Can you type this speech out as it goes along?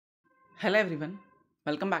Hello everyone,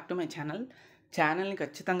 welcome back to my ఛానల్ని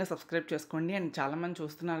ఖచ్చితంగా subscribe చేసుకోండి. అండ్ చాలామంది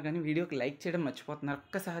చూస్తున్నారు కానీ వీడియోకి లైక్ చేయడం మర్చిపోతున్నారు.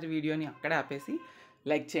 ఒక్కసారి వీడియోని అక్కడే ఆపేసి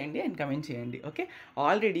లైక్ చేయండి అండ్ కమెంట్ చేయండి. ఓకే,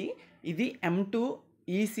 ఆల్రెడీ ఇది M2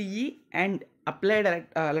 ECE and applied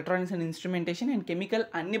electronics and instrumentation and chemical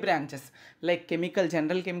అన్ని branches like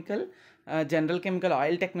general chemical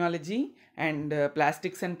oil technology and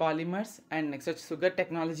plastics and polymers and next వచ్చి షుగర్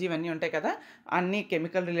టెక్నాలజీ ఇవన్నీ ఉంటాయి కదా. అన్ని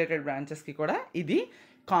కెమికల్ రిలేటెడ్ బ్రాంచెస్కి కూడా ఇది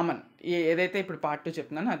కామన్. ఏదైతే ఇప్పుడు పార్ట్ 2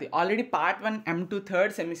 చెప్తున్నానో అది already part 1 M2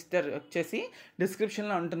 third semester వచ్చేసి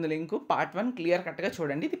డిస్క్రిప్షన్లో ఉంటుంది లింకు. పార్ట్ 1 క్లియర్ కట్గా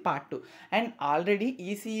చూడండి. ఇది పార్ట్ 2 అండ్ ఆల్రెడీ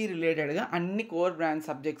ఈసీఈ రిలేటెడ్గా అన్ని కోర్ బ్రాంచ్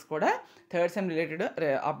సబ్జెక్ట్స్ కూడా థర్డ్ సెమ్ రిలేటెడ్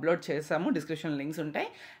అప్లోడ్ చేసాము. డిస్క్రిప్షన్ లింక్స్ ఉంటాయి.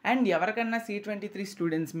 అండ్ ఎవరికన్నా C23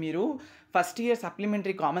 స్టూడెంట్స్ మీరు first year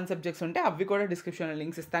supplementary common subjects ఉంటే అవి కూడా డిస్క్రిప్షన్లో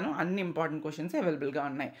లింక్స్ ఇస్తాను. అన్ని ఇంపార్టెంట్ క్వశ్చన్స్ అవైలబుల్గా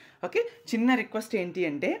ఉన్నాయి. ఓకే, చిన్న రిక్వెస్ట్ ఏంటి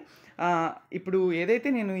అంటే ఇప్పుడు ఏదైతే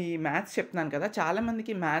నేను ఈ మ్యాథ్స్ చెప్తున్నాను కదా,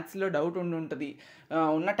 చాలామందికి మ్యాథ్స్లో డౌట్ ఉంటుంది.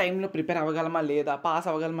 ఉన్న టైంలో ప్రిపేర్ అవ్వగలమా లేదా, పాస్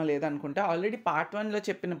అవ్వగలమా లేదా అనుకుంటే ఆల్రెడీ పార్ట్ 1లో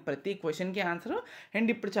చెప్పిన ప్రతి క్వశ్చన్కి ఆన్సరు అండ్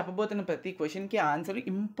ఇప్పుడు చెప్పబోతున్న ప్రతి క్వశ్చన్కి answer,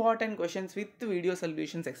 important questions with video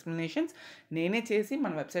solutions explanations నేనే చేసి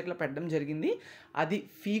మన వెబ్సైట్లో పెట్టడం జరిగింది. అది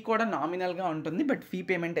ఫీ కూడా నామినల్గా ఉంటుంది, బట్ ఫీ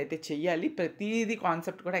పేమెంట్ అయితే చెయ్యాలి. ప్రతిదీ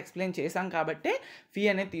కాన్సెప్ట్ కూడా ఎక్స్ప్లెయిన్ చేశాం కాబట్టి ఫీ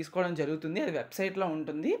అనేది తీసుకోవడం జరుగుతుంది. అది వెబ్సైట్లో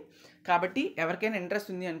ఉంటుంది. కాబట్టి ఎవరికైనా ఇంట్రెస్ట్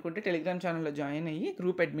ఉంది అనుకుంటే టెలిగ్రామ్ ఛానల్లో జాయిన్ అయ్యి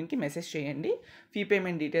గ్రూప్ అడ్మిన్కి మెసేజ్ చేయండి. Fee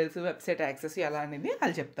payment details, website access ఎలా అనేది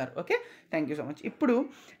వాళ్ళు చెప్తారు. Okay, thank you so much. ఇప్పుడు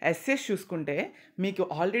ఎస్సెస్ చూసుకుంటే మీకు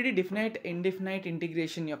ఆల్రెడీ డిఫినైట్ ఇండిఫినైట్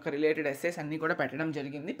ఇంటిగ్రేషన్ యొక్క రిలేటెడ్ ఎస్సెస్ అన్నీ కూడా పెట్టడం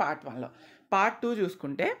జరిగింది పార్ట్ 1లో. పార్ట్ 2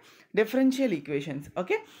 చూసుకుంటే డిఫరెన్షియల్ ఈక్వేషన్స్.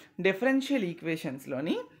 ఓకే, డిఫరెన్షియల్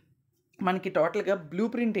ఈక్వేషన్స్లోని మనకి టోటల్గా బ్లూ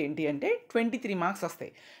ప్రింట్ ఏంటి అంటే 23 మార్క్స్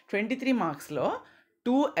వస్తాయి. 23 మార్క్స్లో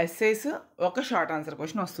 2 ఎస్సేస్ ఒక షార్ట్ ఆన్సర్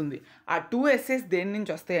క్వశ్చన్ వస్తుంది. ఆ 2 ఎస్సేస్ దేని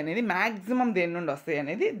నుంచి వస్తాయి అనేది, మ్యాక్సిమం దేని నుండి వస్తాయి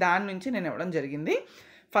అనేది దాని నుంచి నేను ఇవ్వడం జరిగింది.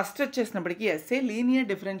 First వచ్చేసినప్పటికీ essay linear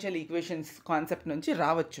differential equations concept నుంచి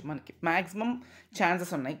రావచ్చు. మనకి మ్యాక్సిమం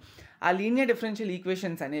ఛాన్సెస్ ఉన్నాయి. ఆ లీనియర్ డిఫరెన్షియల్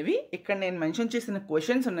ఈక్వేషన్స్ అనేవి ఇక్కడ నేను మెన్షన్ చేసిన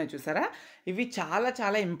క్వశ్చన్స్ ఉన్నాయి చూసారా, ఇవి చాలా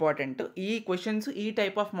చాలా ఇంపార్టెంట్. ఈ క్వశ్చన్స్ ఈ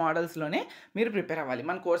టైప్ ఆఫ్ మోడల్స్లోనే మీరు ప్రిపేర్ అవ్వాలి.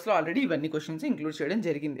 మన కోర్సులో ఆల్రెడీ ఇవన్నీ క్వశ్చన్స్ ఇంక్లూడ్ చేయడం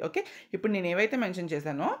జరిగింది. ఓకే, ఇప్పుడు నేను ఏవైతే మెన్షన్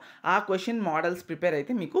చేశానో ఆ క్వశ్చన్ మోడల్స్ ప్రిపేర్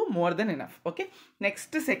అయితే మీకు more than enough. Okay,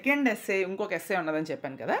 next second essay, ఇంకొక ఎస్సే ఉన్నదని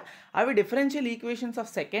చెప్పాను కదా, అవి differential equations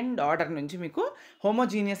of second order నుంచి మీకు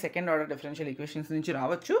homogeneous second order differential equations నుంచి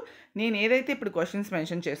రావచ్చు. నేను ఏదైతే ఇప్పుడు క్వశ్చన్స్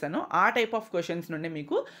మెన్షన్ చేశానో ఆ టైప్ ఆఫ్ క్వశ్చన్స్ నుండి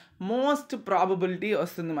మీకు మోస్ట్ ప్రాబబిలిటీ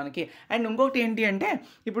వస్తుంది మనకి. అండ్ ఇంకొకటి ఏంటి అంటే,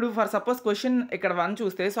 ఇప్పుడు ఫర్ సపోజ్ క్వశ్చన్ ఇక్కడ 1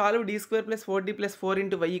 చూస్తే సాల్వ్ d² + 4d + 4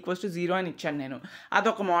 × y = 0 అని ఇచ్చాను నేను.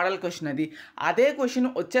 అదొక మోడల్ క్వశ్చన్. అదే క్వశ్చన్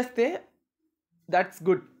వచ్చేస్తే దట్స్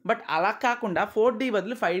గుడ్. బట్ అలా కాకుండా 4d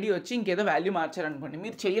బదులు 5d వచ్చి ఇంకేదో వాల్యూ మార్చారనుకోండి,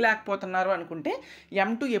 మీరు చేయలేకపోతున్నారు అనుకుంటే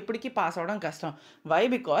M2 ఎప్పటికీ పాస్ అవ్వడం కష్టం. వై?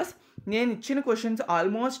 బికాస్ నేను ఇచ్చిన క్వశ్చన్స్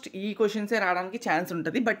ఆల్మోస్ట్ ఈ క్వశ్చన్సే రావడానికి ఛాన్స్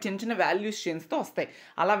ఉంటుంది, బట్ చిన్న చిన్న వాల్యూస్ చేంజ్తో వస్తాయి.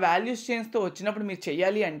 అలా వాల్యూస్ చేంజ్తో వచ్చినప్పుడు మీరు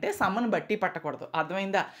చేయాలి అంటే సమ్మను బట్టి పట్టకూడదు.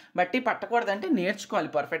 అర్థమైందా? బట్టి పట్టకూడదు అంటే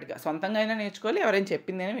నేర్చుకోవాలి పర్ఫెక్ట్గా, సొంతంగా అయినా నేర్చుకోవాలి, ఎవరైనా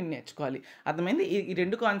చెప్పిందైనా మీరు నేర్చుకోవాలి. అర్థమైంది? ఈ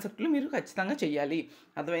 2 కాన్సెప్ట్లు మీరు ఖచ్చితంగా చెయ్యాలి.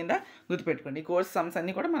 అర్థమైందా? గుర్తుపెట్టుకోండి. కోర్స్ సమ్స్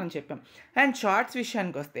అన్నీ కూడా మనం చెప్పాం. అండ్ షార్ట్స్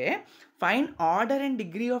విషయానికి వస్తే find order and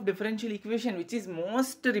degree of differential equation which is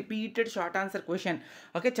most repeated short answer question.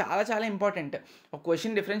 Okay, చాలా చాలా ఇంపార్టెంట్. ఒక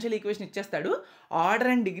క్వశ్చన్ డిఫరెన్షియల్ ఈక్వేషన్ ఇచ్చేస్తాడు, ఆర్డర్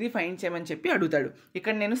అండ్ డిగ్రీ ఫైండ్ చేయమని చెప్పి అడుగుతాడు.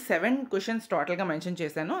 ఇక్కడ నేను 7 క్వశ్చన్స్ టోటల్గా మెన్షన్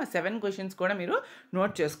చేశాను. ఆ 7 క్వశ్చన్స్ కూడా మీరు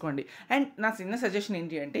నోట్ చేసుకోండి. అండ్ నా చిన్న సజెషన్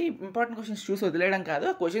ఏంటి అంటే, ఇంపార్టెంట్ క్వశ్చన్స్ చూసి వదిలేయడం కాదు,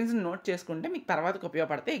 ఆ క్వశ్చన్స్ని నోట్ చేసుకుంటే మీకు తర్వాతకు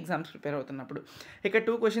ఉపయోగపడతాయి ఎగ్జామ్స్ ప్రిపేర్ అవుతున్నప్పుడు. ఇక్కడ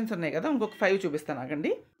 2 క్వశ్చన్స్ ఉన్నాయి కదా, ఇంకొక 5 చూపిస్తాను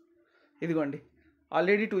ఆగండి. ఇదిగోండి,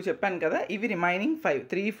 ఆల్రెడీ 2 చెప్పాను కదా, ఇవి remaining 5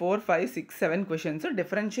 3 4 5 6 7 questions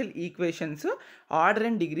differential equations order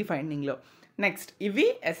and degree ఫైండింగ్లో. Next ఇవి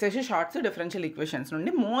ఎస్ఎస్సి షార్ట్స్ డిఫరెన్షియల్ ఈక్వేషన్స్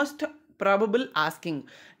నుండి మోస్ట్ ప్రాబబుల్ ఆస్కింగ్.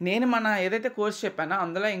 నేను మన ఏదైతే కోర్స్ చెప్పానో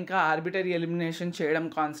అందులో ఇంకా ఆర్బిటరీ ఎలిమినేషన్ చేయడం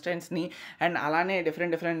కాన్స్టెంట్స్ని అండ్ అలానే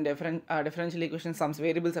differential equation sums,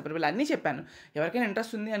 variable, separable అన్నీ చెప్పాను. ఎవరికైనా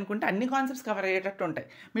ఇంట్రెస్ట్ ఉంది అనుకుంటే అన్ని కాన్సెప్ట్స్ కవర్ అయ్యేటట్టు ఉంటాయి,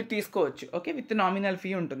 మీరు తీసుకోవచ్చు. ఓకే, విత్ నామినల్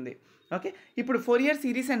ఫీ ఉంటుంది. ఓకే, ఇప్పుడు Fourier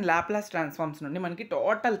series and Laplace transforms నుండి మనకి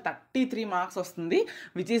టోటల్ 33 మార్క్స్ వస్తుంది,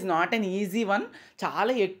 which is not an easy one.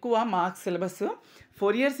 చాలా ఎక్కువ మార్క్స్ సిలబస్.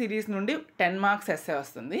 ఫోరియర్ సిరీస్ నుండి 10 మార్క్స్ ఎస్సే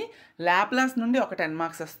వస్తుంది, లాప్లాస్ నుండి ఒక 10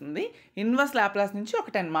 మార్క్స్ వస్తుంది, ఇన్వర్స్ లాప్లాస్ నుంచి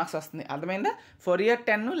ఒక 10 మార్క్స్ వస్తుంది. అర్థమైందా? Fourier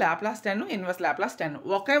 10, Laplace 10, inverse Laplace 10.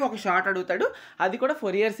 ఒక షార్ట్ అడుగుతాడు, అది కూడా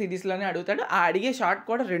ఫోరియర్ సిరీస్లోనే అడుగుతాడు. ఆ అడిగే షార్ట్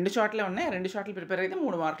కూడా 2 షార్ట్లే ఉన్నాయి. 2 షార్ట్లు ప్రిపేర్ అయితే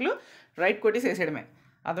 3 మార్కులు రైట్ కొట్టేసి వేసేయడమే.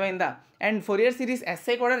 అర్థమైందా? అండ్ ఫోరియర్ సిరీస్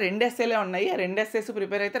ఎస్ఏ కూడా 2 ఎస్ఏలే ఉన్నాయి. 2 ఎస్ఏస్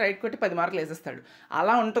ప్రిపేర్ అయితే రైట్ కొట్టి 10 మార్కులు వేసేస్తాడు.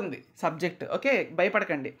 అలా ఉంటుంది సబ్జెక్ట్. ఓకే,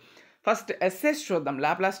 భయపడకండి. ఫస్ట్ ఎస్సేస్ చూద్దాం.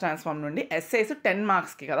 లాప్లాస్ ట్రాన్స్ఫార్మ్ నుండి ఎస్సేస్ 10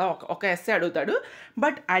 మార్క్స్కి కదా, ఒక ఎస్సే అడుగుతాడు.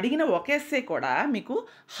 బట్ అడిగిన ఒక ఎస్సే కూడా మీకు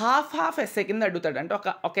హాఫ్ ఎస్సే కింద అడుగుతాడు. అంటే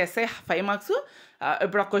ఒక ఎస్సే 5 మార్క్స్.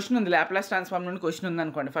 ఇప్పుడు ఒక క్వశ్చన్ ఉంది, లాప్లాస్ ట్రాన్స్ఫార్మ్ నుండి క్వశ్చన్ ఉంది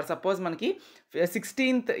అనుకోండి. ఫర్ సపోజ్ మనకి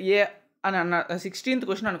 16th ఏ అని 16th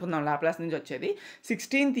క్వశ్చన్ అనుకుందాం, లాప్లాస్ నుంచి వచ్చేది.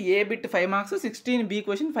 16th ఏ bit 5 marks, 16B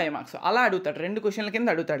question 5 marks అలా అడుగుతాడు. 2 క్వశ్చన్ల కింద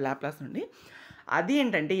అడుగుతాడు లాప్లాస్ నుండి. అది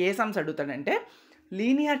ఏంటంటే ఏ సమ్స్ అడుగుతాడంటే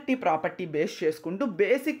లీనియారిటీ ప్రాపర్టీ బేస్ చేసుకుంటూ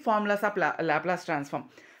basic formulas of Laplace transform.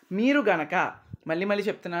 మీరు గనక మళ్ళీ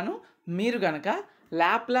చెప్తున్నాను, మీరు గనక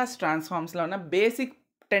లాప్లాస్ ట్రాన్స్ఫార్మ్స్లో ఉన్న బేసిక్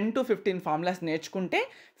 10 to 15 ఫార్ములాస్ నేర్చుకుంటే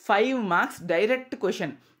 5 marks direct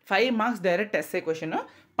question, 5 marks direct SA question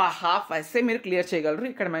half SA మీరు క్లియర్ చేయగలరు.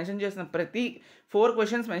 ఇక్కడ మెన్షన్ చేసిన ప్రతి 4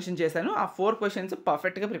 క్వశ్చన్స్ మెన్షన్ చేశాను. ఆ 4 క్వశ్చన్స్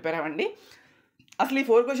పర్ఫెక్ట్గా ప్రిపేర్ అవ్వండి. అసలు ఈ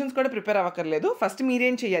 4 క్వశ్చన్స్ కూడా ప్రిపేర్ అవ్వక్కర్లేదు. ఫస్ట్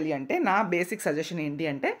మీరేం చేయాలి అంటే, నా బేసిక్ సజెషన్ ఏంటి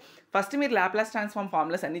అంటే, ఫస్ట్ మీరు లాప్లాస్ ట్రాన్స్ఫార్మ్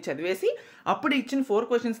ఫార్ములాస్ అన్నీ చదివేసి అప్పుడు ఇచ్చిన 4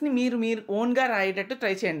 క్వశ్చన్స్ని మీరు ఓన్గా రాయేటట్టు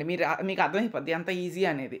ట్రై చేయండి. మీకు అర్థమైపోద్ది అంత ఈజీ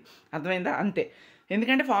అనేది. అర్థమైందా? అంతే.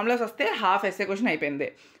 ఎందుకంటే ఫార్ములాస్ వస్తే హాఫ్ ఎస్ఏ క్వశ్చన్ అయిపోయింది.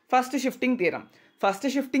 ఫస్ట్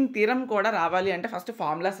షిఫ్టింగ్ థీరం కూడా రావాలి అంటే ఫస్ట్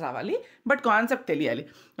ఫార్ములాస్ రావాలి, బట్ కాన్సెప్ట్ తెలియాలి.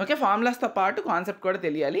 ఓకే, ఫార్ములాస్తో పాటు కాన్సెప్ట్ కూడా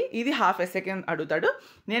తెలియాలి. ఇది హాఫ్ ఎస్ఏ కింద అడుగుతాడు.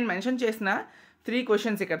 నేను మెన్షన్ చేసిన 3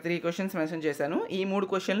 క్వశ్చన్స్, ఇక్కడ 3 క్వశ్చన్స్ మెన్షన్ చేశాను. ఈ 3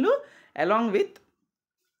 క్వశ్చన్లు అలాంగ్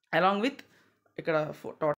విత్ ఇక్కడ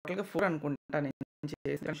టోటల్గా 4 అనుకుంటా నేను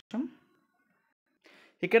చేసిన.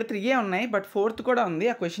 ఇక్కడ 3 ఉన్నాయి, బట్ 4th కూడా ఉంది.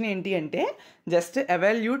 ఆ క్వశ్చన్ ఏంటి అంటే just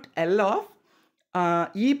evaluate L of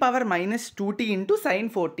e⁻−2t into sin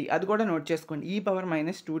 4t. అది కూడా నోట్ చేసుకోండి.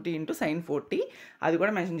 e⁻−2t ఇంటూ sin 4t అది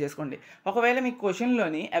కూడా మెన్షన్ చేసుకోండి. ఒకవేళ మీకు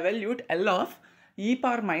క్వశ్చన్లోని evaluate L of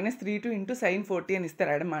e⁻−32 into sin 4t అని ఇస్తే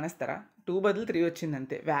రాయడం మానేస్తారా? 2 బదులు 3 వచ్చింది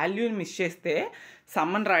అంతే. వాల్యూని మిస్ చేస్తే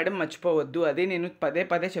సమ్మన్ రాయడం మర్చిపోవద్దు. అదే నేను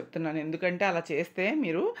పదే చెప్తున్నాను. ఎందుకంటే అలా చేస్తే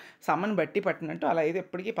మీరు సమ్మన్ బట్టి పట్టినట్టు, అలా అయితే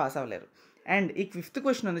ఎప్పటికీ పాస్ అవ్వలేరు. అండ్ ఈ 5th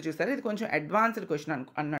క్వశ్చన్ ఉంది చూసారా, ఇది కొంచెం అడ్వాన్స్డ్ క్వశ్చన్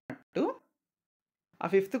అన్నట్టు. ఆ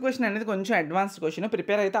 5th క్వశ్చన్ అనేది కొంచెం అడ్వాన్స్డ్ క్వశ్చన్.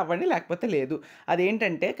 ప్రిపేర్ అయితే అవ్వండి, లేకపోతే లేదు.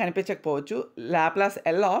 అదేంటంటే కనిపించకపోవచ్చు. Laplace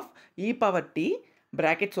L of e⁻t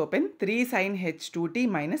brackets open 3 sin h2t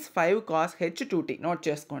 - 5 cos h2t note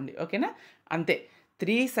చేసుకోండి. ఓకేనా? అంతే.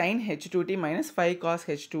 3 sin h2t - 5 cos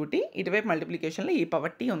h2t ఇటువైపు మల్టిప్లికేషన్లో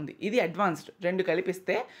e⁻t ఉంది. ఇది అడ్వాన్స్డ్. 2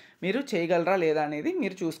 కలిపిస్తే మీరు చేయగలరా లేదా అనేది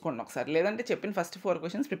మీరు చూసుకోండి ఒకసారి. లేదంటే చెప్పిన ఫస్ట్ 4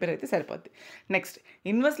 క్వశ్చన్స్ ప్రిపేర్ అయితే సరిపోద్ది. నెక్స్ట్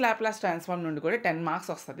ఇన్వర్స్ లాప్లాస్ ట్రాన్స్ఫార్మ్ నుండి కూడా 10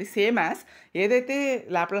 మార్క్స్ వస్తుంది. సేమ్ యాజ్ ఏదైతే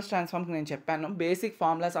లాప్లాస్ ట్రాన్స్ఫార్మ్కి నేను చెప్పాను basic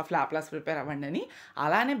formulas of Laplace prepare అవ్వండి అని,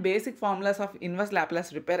 అలానే basic formulas of inverse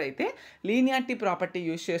Laplace prepare అయితే లీనియారిటీ ప్రాపర్టీ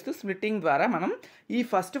యూజ్ చేస్తూ స్ప్లిట్టింగ్ ద్వారా మనం ఈ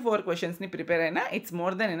ఫస్ట్ 4 క్వశ్చన్స్ని ప్రిపేర్ అయినా ఇట్స్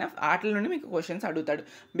మోర్ దెన్ ఎనఫ్. వాటి నుండి మీకు క్వశ్చన్స్ అడుగుతాడు.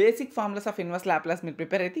 Basic formulas of inverse Laplace మీరు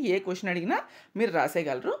ప్రిపేర్ అయితే ఏ క్వశ్చన్ అడిగినా మీరు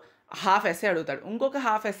రాసేయగలరు. హాఫ్ ఎస్సే అడుగుతాడు. ఇంకొక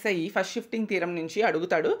half essay first shifting theorem నుంచి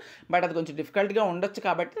అడుగుతాడు. బట్ అది కొంచెం డిఫికల్ట్గా ఉండొచ్చు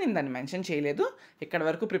కాబట్టి నేను దాన్ని మెన్షన్ చేయలేదు. ఇక్కడ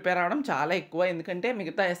వరకు ప్రిపేర్ అవ్వడం చాలా ఎక్కువ, ఎందుకంటే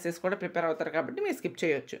మిగతా ఎస్సేస్ కూడా ప్రిపేర్ అవుతారు కాబట్టి మీరు స్కిప్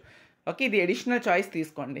చేయొచ్చు. ఓకే, ఇది అడిషనల్ చాయిస్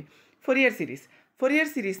తీసుకోండి. ఫోరియర్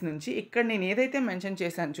సిరీస్ నుంచి ఇక్కడ నేను ఏదైతే మెన్షన్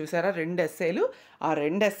చేశాను చూసారా 2 ఎస్సేలు, ఆ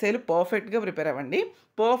 2 ఎస్సేలు పర్ఫెక్ట్గా ప్రిపేర్ అవ్వండి.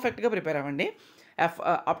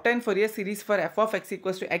 obtain Fourier series for f of x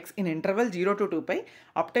equals to x in interval 0 to 2 pi.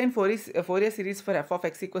 Obtain Fourier series for f of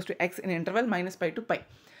x equals to x in interval -π to π.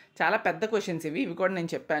 చాలా పెద్ద క్వశ్చన్స్ ఇవి కూడా నేను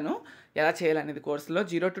చెప్పాను ఎలా చేయాలనేది కోర్సులో.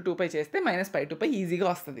 0 to 2 pi చేస్తే -π to π ఈజీగా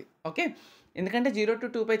వస్తుంది. ఓకే, ఎందుకంటే 0 to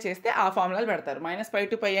 2 pi చేస్తే ఆ ఫార్ములాలు పెడతారు. -π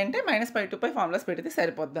to π అంటే -π to π ఫార్ములాస్ పెడితే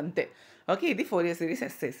సరిపోద్ది అంతే. ఓకే, ఇది Fourier series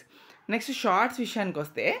essays. Next shorts విషయానికి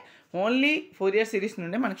వస్తే ఓన్లీ ఫోరియర్ సిరీస్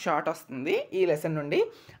నుండి మనకు షార్ట్ వస్తుంది ఈ లెసన్ నుండి.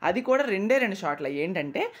 అది కూడా 2 షార్ట్లు.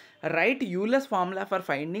 ఏంటంటే right Euler's formula for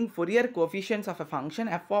finding Fourier coefficients of a function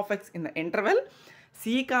f of x in the interval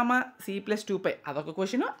c(c+2π) అదొక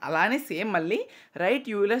క్వశ్చన్. అలానే సేమ్ మళ్ళీ right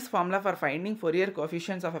Euler's formula for finding Fourier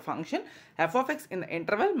coefficients of a function f of x in the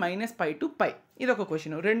interval -π to π ఇదొక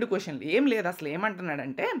question. 2 క్వశ్చన్లు. ఏం లేదు, అసలు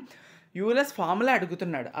ఏమంటున్నాడంటే Euler's formula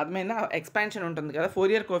అడుగుతున్నాడు. అర్థమైందా? ఎక్స్పాన్షన్ ఉంటుంది కదా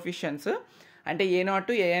ఫోరియర్ కోఫిషియన్స్ అంటే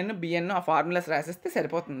a0 an bn ఆ ఫార్ములాస్ రాసేస్తే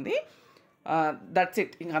సరిపోతుంది. దట్స్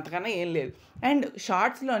ఇట్, ఇంక అంతకన్నా ఏం లేదు. అండ్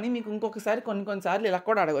షార్ట్స్లోని మీకు ఇంకొకసారి కొన్నిసార్లు ఇలా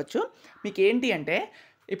కూడా అడగవచ్చు. మీకు ఏంటి అంటే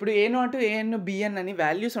ఇప్పుడు a0 an bn అని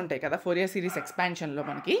వాల్యూస్ ఉంటాయి కదా ఫోరియర్ సిరీస్ ఎక్స్పాన్షన్లో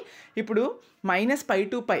మనకి. ఇప్పుడు -π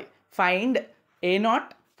to π find a0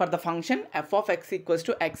 for the function f of x equals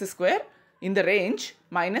to x² in the range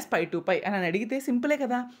 -π to π అని అడిగితే సింపులే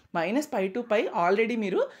కదా. -π to π ఆల్రెడీ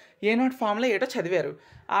మీరు a0 ఫార్ములా ఏటో చదివారు.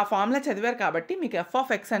 ఆ ఫార్ములా చదివారు కాబట్టి మీకు f of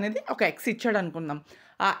x అనేది ఒక x ఇచ్చాడు అనుకుందాం.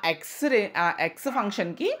 ఆ ఎక్స్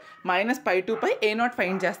ఫంక్షన్కి -π/2π a0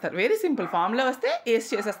 ఫైండ్ చేస్తారు. Very simple. ఫార్ములా వస్తే ఏస్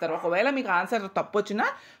చేసేస్తారు. ఒకవేళ మీకు ఆన్సర్ తప్పు వచ్చినా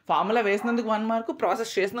ఫార్ములా వేసినందుకు 1 మార్కు,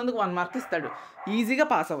 ప్రాసెస్ చేసినందుకు 1 మార్క్ ఇస్తాడు. ఈజీగా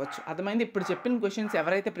పాస్ అవ్వచ్చు. అర్థమైంది? ఇప్పుడు చెప్పిన క్వశ్చన్స్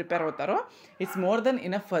ఎవరైతే ప్రిపేర్ అవుతారో it's more than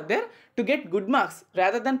enough for their to get good marks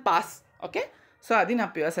rather than pass. Okay, so అది నా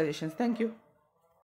ప్యూర్ సజెషన్స్. Thank you.